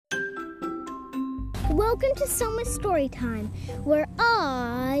Welcome to Selma's Storytime, where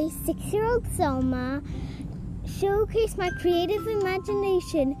I, 6-year-old Selma, showcase my creative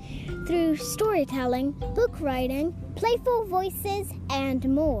imagination through storytelling, book writing, playful voices, and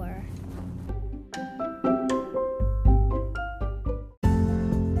more.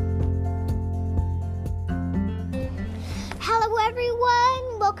 Hello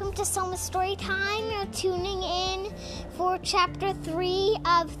everyone, welcome to Selma's Storytime. You're tuning in for Chapter 3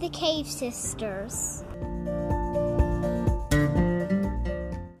 of The Cave Sisters.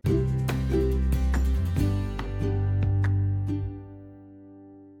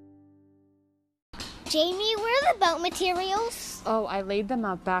 Jamie, where are the boat materials? Oh, I laid them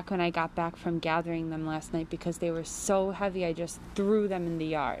out back when I got back from gathering them last night because they were so heavy I just threw them in the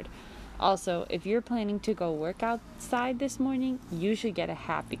yard. Also, if you're planning to go work outside this morning, you should get a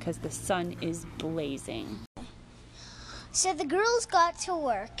hat because the sun is blazing. So the girls got to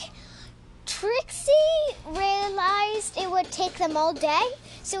work. Trixie realized it would take them all day,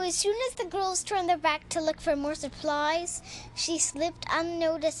 so as soon as the girls turned their back to look for more supplies, she slipped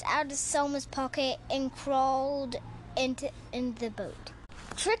unnoticed out of Selma's pocket and crawled in the boat.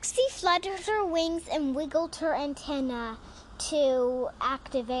 Trixie fluttered her wings and wiggled her antenna to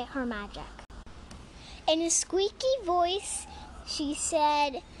activate her magic. In a squeaky voice, she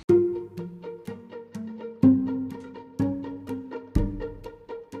said,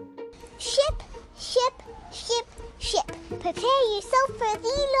 "Ship, ship, ship, ship. Prepare yourself for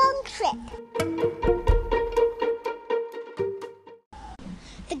the long trip."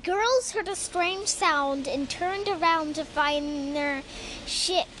 The girls heard a strange sound and turned around to find their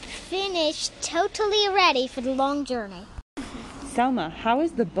ship finished, totally ready for the long journey. Selma, how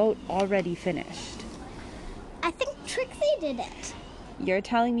is the boat already finished? I think Trixie did it. You're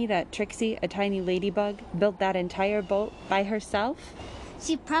telling me that Trixie, a tiny ladybug, built that entire boat by herself?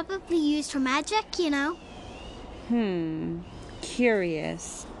 She probably used her magic, you know.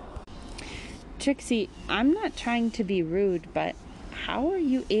 Curious. Trixie, I'm not trying to be rude, but how are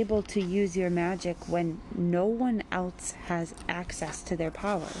you able to use your magic when no one else has access to their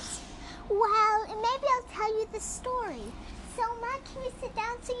powers? Well, maybe I'll tell you the story. Selma, can you sit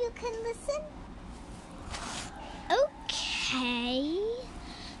down so you can listen? Okay.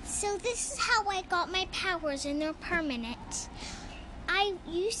 So this is how I got my powers, and they're permanent. I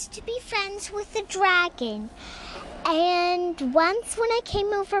used to be friends with the dragon, and once when I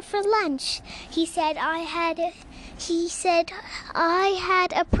came over for lunch, he said I had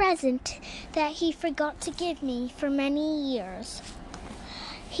a present that he forgot to give me for many years.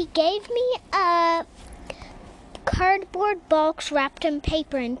 He gave me a cardboard box wrapped in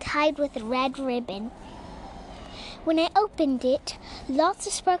paper and tied with a red ribbon. When I opened it, lots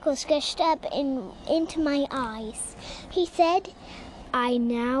of sparkles gushed up into my eyes. He said, "I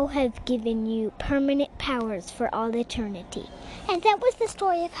now have given you permanent powers for all eternity." And that was the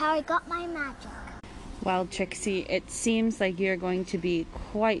story of how I got my magic. Well, Trixie, it seems like you're going to be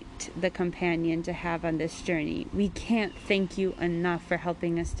quite the companion to have on this journey. We can't thank you enough for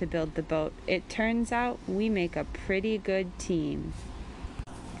helping us to build the boat. It turns out we make a pretty good team.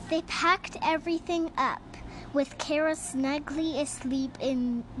 They packed everything up, with Kara snugly asleep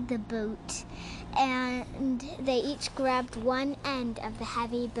in the boat, and they each grabbed one end of the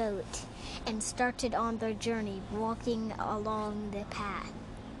heavy boat and started on their journey, walking along the path.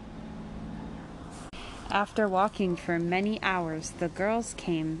 After walking for many hours, the girls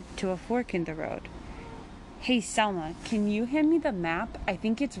came to a fork in the road. Hey, Selma, can you hand me the map? I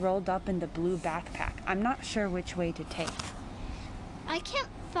think it's rolled up in the blue backpack. I'm not sure which way to take. I can't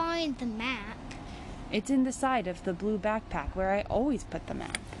find the map. It's in the side of the blue backpack where I always put the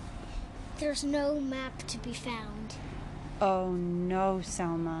map. There's no map to be found. Oh no,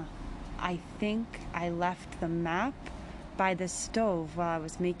 Selma. I think I left the map by the stove while I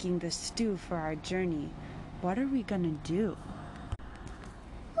was making the stew for our journey. What are we gonna do?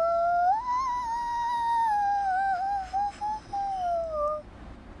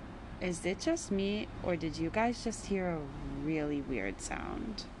 Is it just me, or did you guys just hear a really weird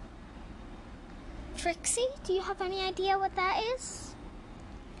sound? Trixie, do you have any idea what that is?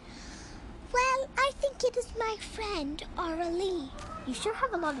 Well, I think it is my friend, Aurelie. You sure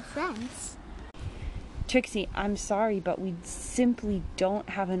have a lot of friends. Trixie, I'm sorry, but we simply don't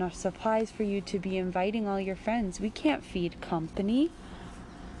have enough supplies for you to be inviting all your friends. We can't feed company.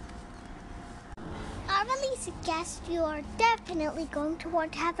 Aurelie suggests you are definitely going to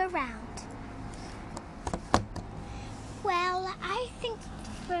want to have around. Well, I think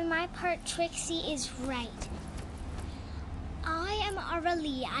for my part, Trixie is right. I I am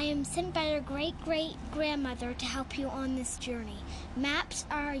Aurelie. I am sent by your great-great-grandmother to help you on this journey. Maps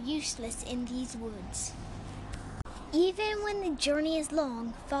are useless in these woods. Even when the journey is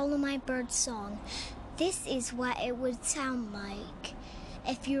long, follow my bird's song. This is what it would sound like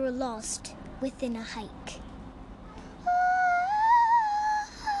if you were lost within a hike.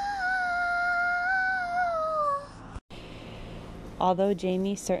 Although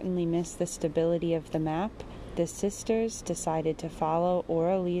Jamie certainly missed the stability of the map, the sisters decided to follow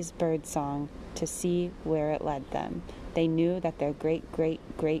Aurelie's bird song to see where it led them. They knew that their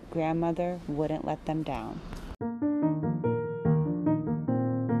great-great-great-grandmother wouldn't let them down.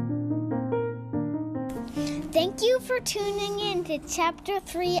 Thank you for tuning in to Chapter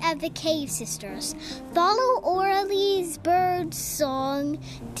 3 of The Cave Sisters. Follow Aurelie's bird song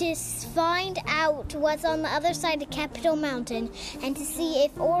to find out what's on the other side of Capitol Mountain and to see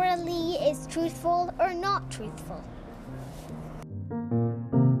if Aurelie is truthful or not truthful.